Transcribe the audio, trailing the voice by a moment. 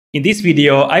In this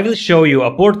video, I will show you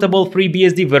a portable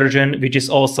FreeBSD version, which is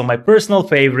also my personal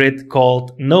favorite,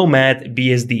 called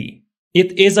NomadBSD.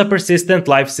 It is a persistent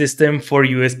life system for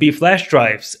USB flash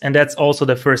drives, and that's also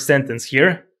the first sentence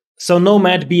here. So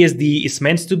NomadBSD is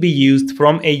meant to be used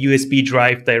from a USB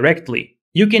drive directly.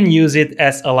 You can use it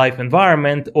as a live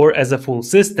environment or as a full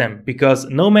system, because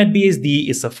NomadBSD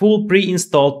is a full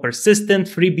pre-installed persistent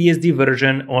FreeBSD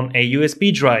version on a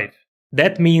USB drive.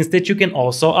 That means that you can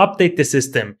also update the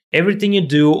system. Everything you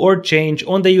do or change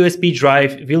on the USB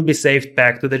drive will be saved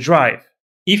back to the drive.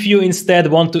 If you instead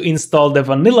want to install the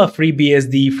vanilla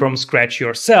FreeBSD from scratch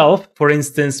yourself, for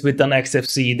instance with an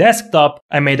XFCE desktop,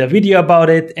 I made a video about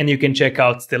it and you can check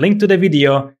out the link to the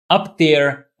video up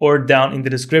there or down in the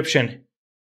description.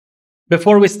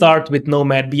 Before we start with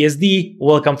NomadBSD,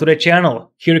 welcome to the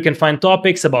channel. Here you can find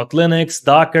topics about Linux,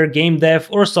 Docker, game dev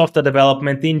or software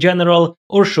development in general,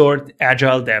 or short,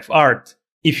 agile dev art.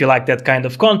 If you like that kind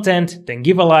of content, then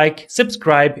give a like,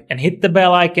 subscribe and hit the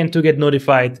bell icon to get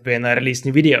notified when I release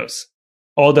new videos.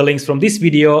 All the links from this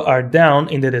video are down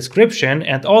in the description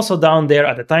and also down there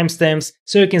at the timestamps,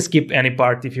 so you can skip any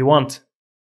part if you want.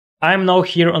 I'm now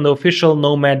here on the official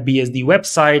NomadBSD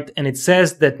website, and it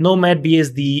says that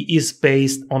NomadBSD is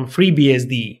based on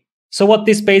FreeBSD. So what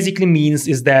this basically means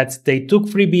is that they took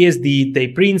FreeBSD, they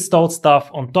pre-installed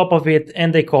stuff on top of it,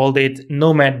 and they called it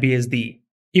NomadBSD.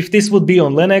 If this would be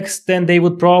on Linux, then they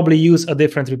would probably use a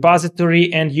different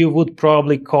repository and you would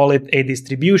probably call it a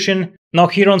distribution. Now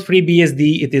here on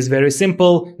FreeBSD it is very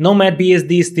simple.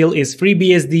 NomadBSD still is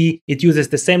FreeBSD, it uses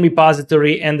the same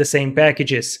repository and the same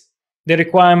packages. The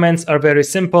requirements are very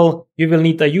simple. You will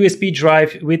need a USB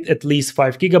drive with at least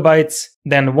 5 GB,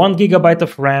 then 1 GB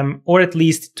of RAM, or at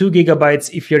least 2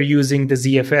 GB if you're using the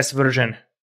ZFS version.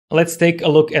 Let's take a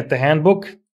look at the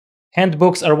handbook.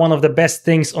 Handbooks are one of the best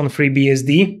things on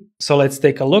FreeBSD, so let's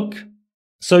take a look.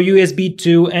 So USB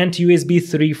 2 and USB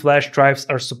 3 flash drives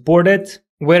are supported,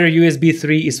 where USB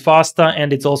 3 is faster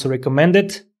and it's also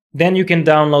recommended. Then you can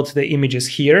download the images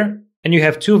here. And you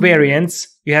have two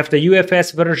variants. You have the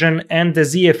UFS version and the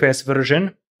ZFS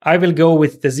version. I will go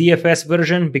with the ZFS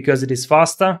version because it is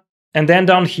faster. And then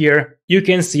down here, you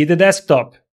can see the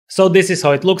desktop. So this is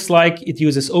how it looks like. It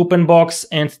uses OpenBox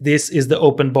and this is the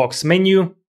OpenBox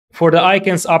menu. For the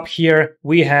icons up here,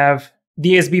 we have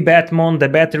DSB Batmon, the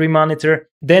battery monitor,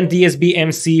 then DSB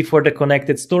MC for the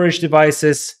connected storage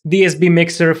devices, DSB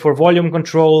Mixer for volume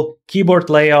control, keyboard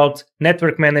layout,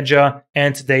 network manager,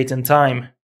 and date and time.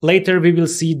 Later we will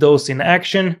see those in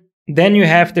action. Then you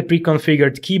have the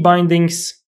pre-configured key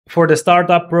bindings. For the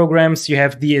startup programs you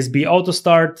have DSB Auto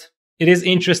Start. It is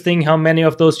interesting how many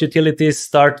of those utilities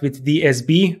start with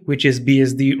DSB, which is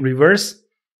BSD reverse.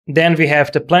 Then we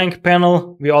have the Planck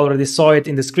panel, we already saw it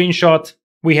in the screenshot.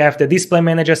 We have the display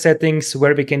manager settings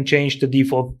where we can change the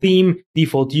default theme,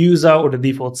 default user or the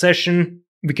default session.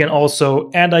 We can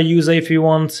also add a user if you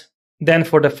want. Then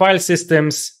for the file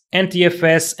systems,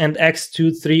 NTFS and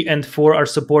X2, 3 and 4 are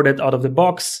supported out of the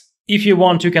box. If you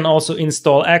want, you can also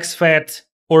install exFAT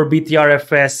or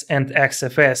BTRFS and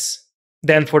XFS.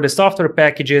 Then for the software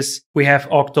packages, we have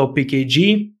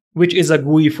OctoPKG, which is a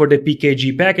GUI for the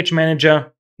PKG package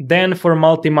manager. Then for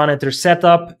multi-monitor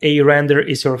setup, A-Render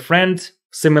is your friend,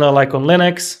 similar like on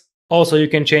Linux. Also, you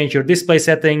can change your display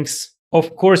settings.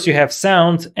 Of course, you have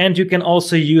sound, and you can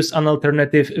also use an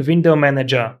alternative window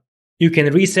manager. You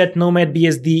can reset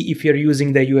NomadBSD if you're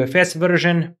using the UFS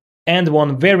version. And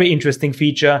one very interesting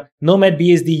feature,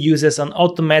 NomadBSD uses an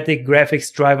automatic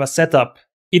graphics driver setup.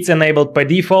 It's enabled by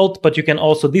default, but you can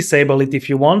also disable it if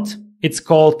you want. It's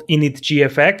called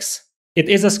initgfx. It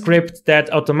is a script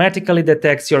that automatically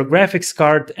detects your graphics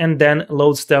card and then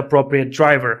loads the appropriate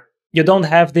driver. You don't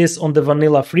have this on the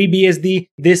vanilla FreeBSD.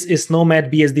 This is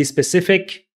NomadBSD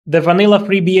specific. The vanilla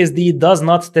FreeBSD does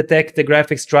not detect the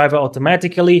graphics driver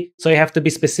automatically, so you have to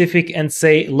be specific and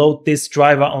say load this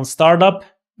driver on startup.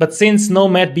 But since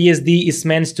NomadBSD is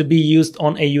meant to be used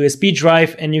on a USB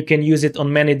drive and you can use it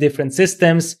on many different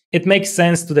systems, it makes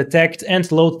sense to detect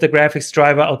and load the graphics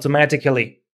driver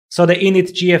automatically. So the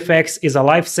initgfx is a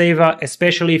lifesaver,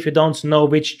 especially if you don't know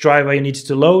which driver you need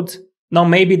to load. Now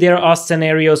maybe there are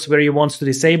scenarios where you want to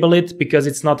disable it because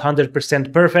it's not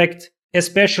 100% perfect.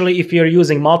 Especially if you're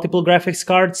using multiple graphics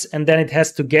cards and then it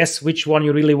has to guess which one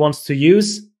you really want to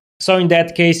use. So in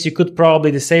that case, you could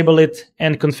probably disable it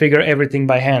and configure everything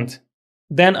by hand.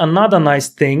 Then another nice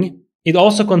thing, it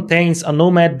also contains a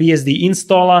NomadBSD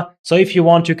installer. So if you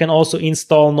want, you can also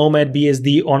install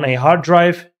NomadBSD on a hard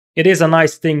drive. It is a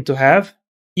nice thing to have.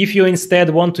 If you instead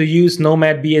want to use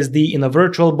NomadBSD in a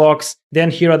virtual box, then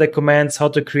here are the commands how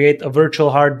to create a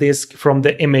virtual hard disk from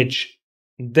the image.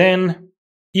 Then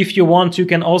If you want, you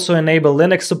can also enable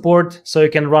Linux support, so you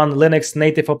can run Linux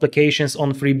native applications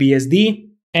on FreeBSD.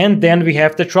 And then we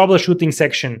have the troubleshooting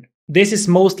section. This is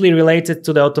mostly related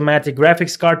to the automatic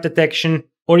graphics card detection,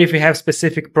 or if you have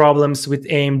specific problems with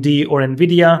AMD or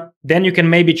Nvidia, then you can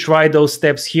maybe try those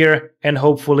steps here and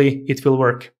hopefully it will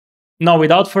work. Now,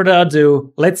 without further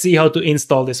ado, let's see how to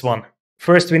install this one.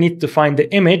 First, we need to find the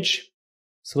image.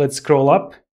 So let's scroll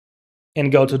up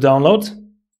and go to download.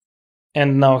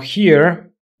 And now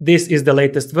here, this is the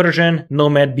latest version,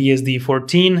 NomadBSD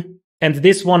 14. And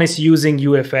this one is using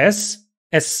UFS.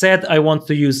 As said, I want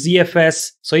to use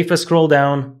ZFS. So if I scroll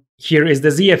down, here is the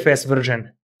ZFS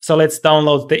version. So let's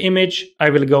download the image. I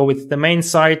will go with the main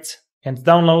site and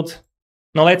download.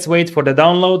 Now let's wait for the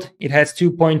download. It has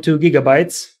 2.2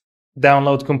 gigabytes.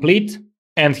 Download complete.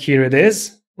 And here it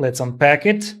is. Let's unpack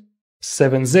it.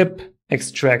 7-zip.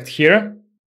 Extract here.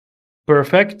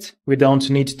 Perfect. We don't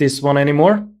need this one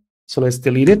anymore. So let's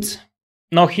delete it.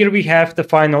 Now here we have the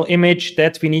final image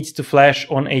that we need to flash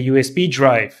on a USB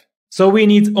drive. So we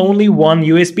need only one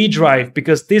USB drive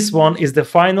because this one is the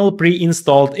final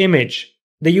pre-installed image.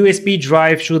 The USB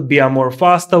drive should be a more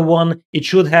faster one, it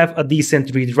should have a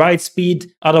decent read-write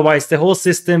speed, otherwise the whole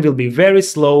system will be very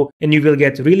slow and you will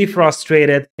get really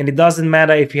frustrated, and it doesn't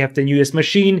matter if you have the newest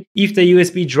machine, if the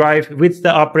USB drive with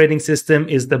the operating system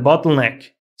is the bottleneck.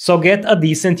 So get a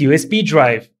decent USB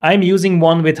drive. I'm using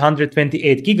one with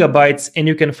 128 gigabytes and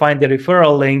you can find the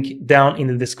referral link down in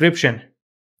the description.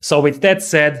 So with that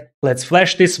said, let's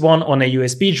flash this one on a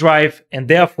USB drive, and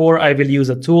therefore I will use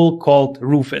a tool called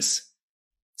Rufus.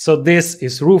 So this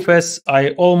is Rufus.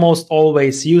 I almost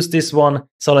always use this one,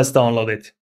 so let's download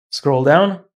it. Scroll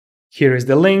down. Here is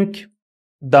the link.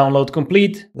 Download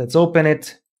complete. Let's open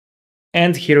it.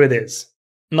 And here it is.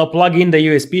 Now plug in the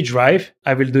USB drive.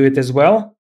 I will do it as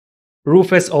well.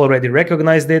 Rufus already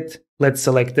recognized it. Let's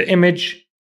select the image.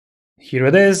 Here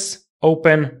it is.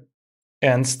 Open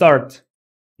and start.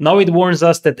 Now it warns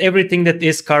us that everything that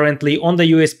is currently on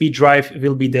the USB drive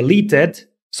will be deleted.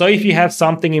 So if you have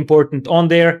something important on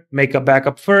there, make a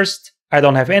backup first. I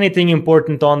don't have anything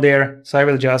important on there, so I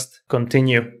will just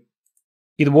continue.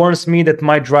 It warns me that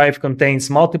my drive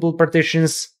contains multiple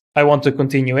partitions. I want to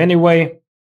continue anyway.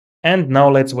 And now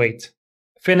let's wait.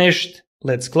 Finished.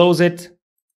 Let's close it.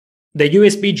 The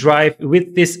USB drive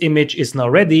with this image is now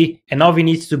ready, and now we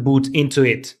need to boot into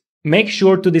it. Make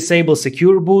sure to disable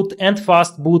secure boot and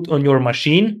fast boot on your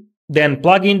machine. Then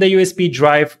plug in the USB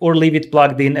drive or leave it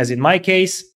plugged in as in my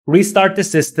case. Restart the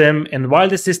system, and while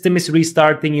the system is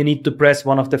restarting you need to press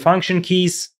one of the function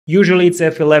keys. Usually it's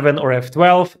F11 or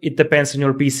F12, it depends on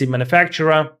your PC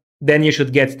manufacturer. Then you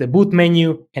should get the boot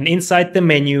menu, and inside the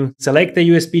menu select the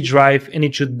USB drive and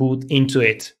it should boot into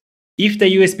it. If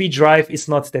the USB drive is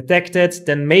not detected,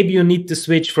 then maybe you need to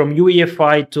switch from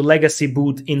UEFI to legacy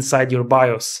boot inside your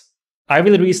BIOS. I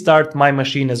will restart my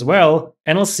machine as well,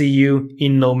 and I'll see you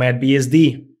in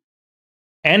NomadBSD.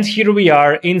 And here we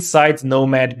are inside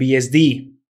NomadBSD.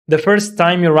 The first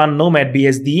time you run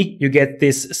NomadBSD, you get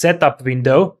this setup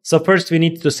window. So first we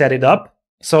need to set it up.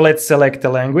 So let's select the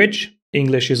language.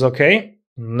 English is okay.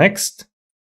 Next.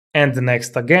 And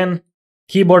next again.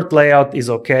 Keyboard layout is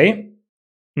okay.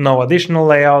 No additional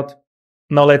layout.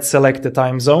 Now let's select the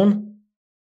time zone.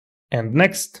 And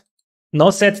next. Now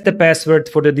set the password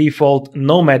for the default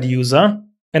Nomad user,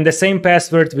 and the same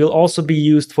password will also be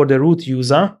used for the root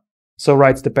user. So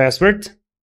write the password.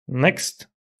 Next.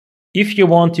 If you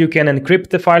want, you can encrypt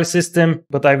the file system,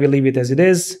 but I will leave it as it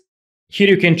is. Here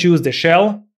you can choose the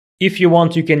shell. If you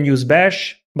want, you can use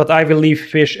bash, but I will leave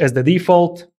fish as the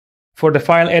default. For the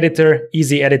file editor,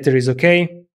 easy editor is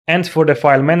okay. And for the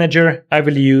file manager, I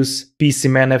will use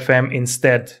PCManFM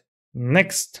instead.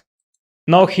 Next.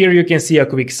 Now here you can see a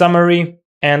quick summary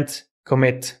and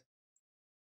commit.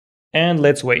 And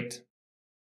let's wait.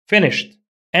 Finished.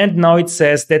 And now it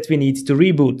says that we need to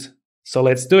reboot. So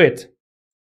let's do it.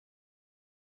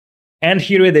 And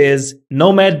here it is,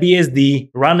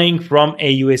 NomadBSD running from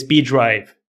a USB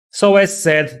drive. So as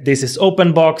said, this is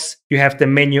OpenBox. You have the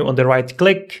menu on the right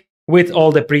click with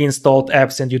all the pre-installed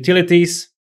apps and utilities.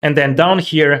 And then down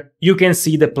here, you can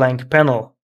see the blank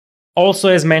panel. Also,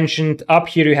 as mentioned, up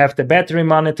here you have the battery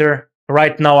monitor.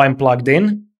 Right now I'm plugged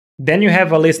in. Then you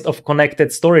have a list of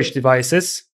connected storage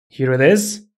devices. Here it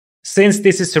is. Since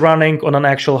this is running on an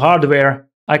actual hardware,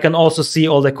 I can also see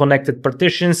all the connected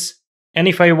partitions. And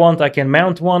if I want, I can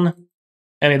mount one.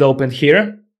 And it opened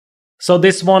here. So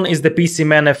this one is the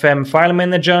PCManFM file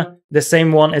manager, the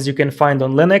same one as you can find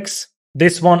on Linux.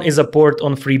 This one is a port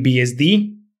on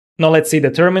FreeBSD. Now let's see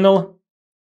the terminal.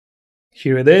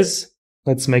 Here it is.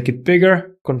 Let's make it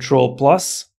bigger. Control+.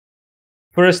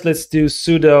 First, let's do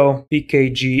sudo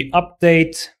pkg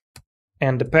update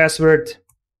and the password.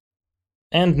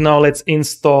 And now let's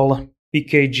install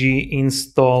pkg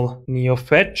install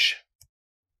neofetch.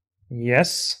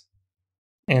 Yes.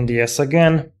 And yes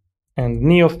again. And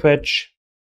neofetch.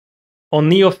 On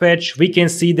neofetch, we can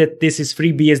see that this is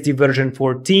FreeBSD version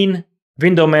 14.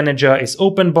 Window manager is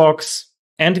OpenBox.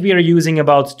 And we are using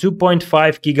about 2.5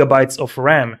 gigabytes of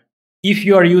RAM. If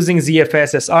you are using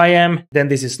ZFS as I am, then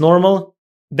this is normal.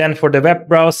 Then for the web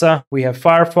browser, we have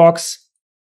Firefox.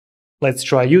 Let's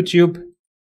try YouTube.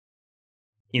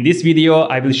 In this video,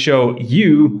 I will show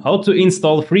you how to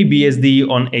install FreeBSD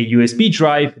on a USB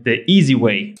drive the easy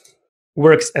way.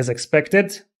 Works as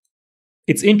expected.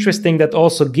 It's interesting that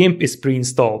also GIMP is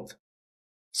pre-installed.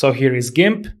 So here is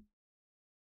GIMP.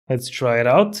 Let's try it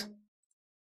out.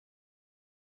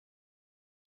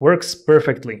 Works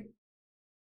perfectly.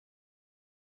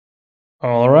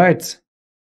 All right.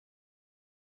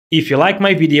 If you like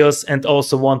my videos and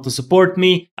also want to support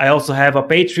me, I also have a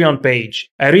Patreon page.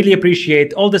 I really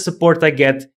appreciate all the support I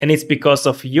get, and it's because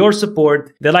of your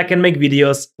support that I can make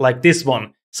videos like this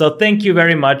one. So thank you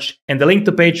very much, and the link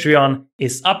to Patreon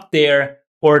is up there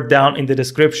or down in the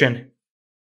description.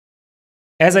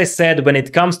 As I said, when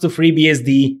it comes to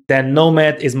FreeBSD, then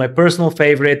Nomad is my personal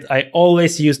favorite. I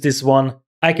always use this one.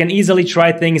 I can easily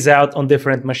try things out on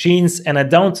different machines, and I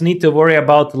don't need to worry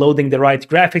about loading the right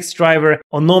graphics driver.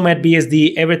 On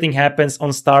NomadBSD, everything happens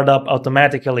on startup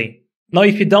automatically. Now,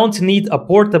 if you don't need a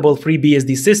portable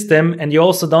FreeBSD system, and you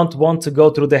also don't want to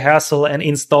go through the hassle and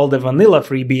install the vanilla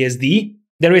FreeBSD,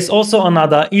 there is also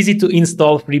another easy to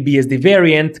install FreeBSD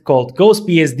variant called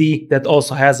GhostBSD that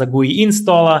also has a GUI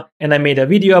installer, and I made a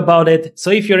video about it. So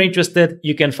if you're interested,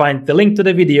 you can find the link to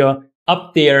the video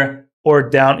up there or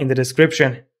down in the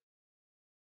description.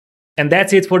 And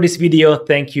that's it for this video.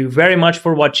 Thank you very much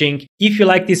for watching. If you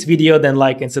like this video, then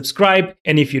like and subscribe.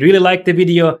 And if you really like the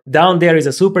video, down there is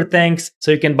a super thanks. So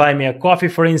you can buy me a coffee,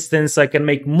 for instance, so I can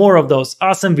make more of those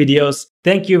awesome videos.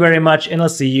 Thank you very much, and I'll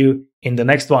see you in the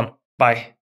next one.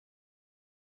 Bye.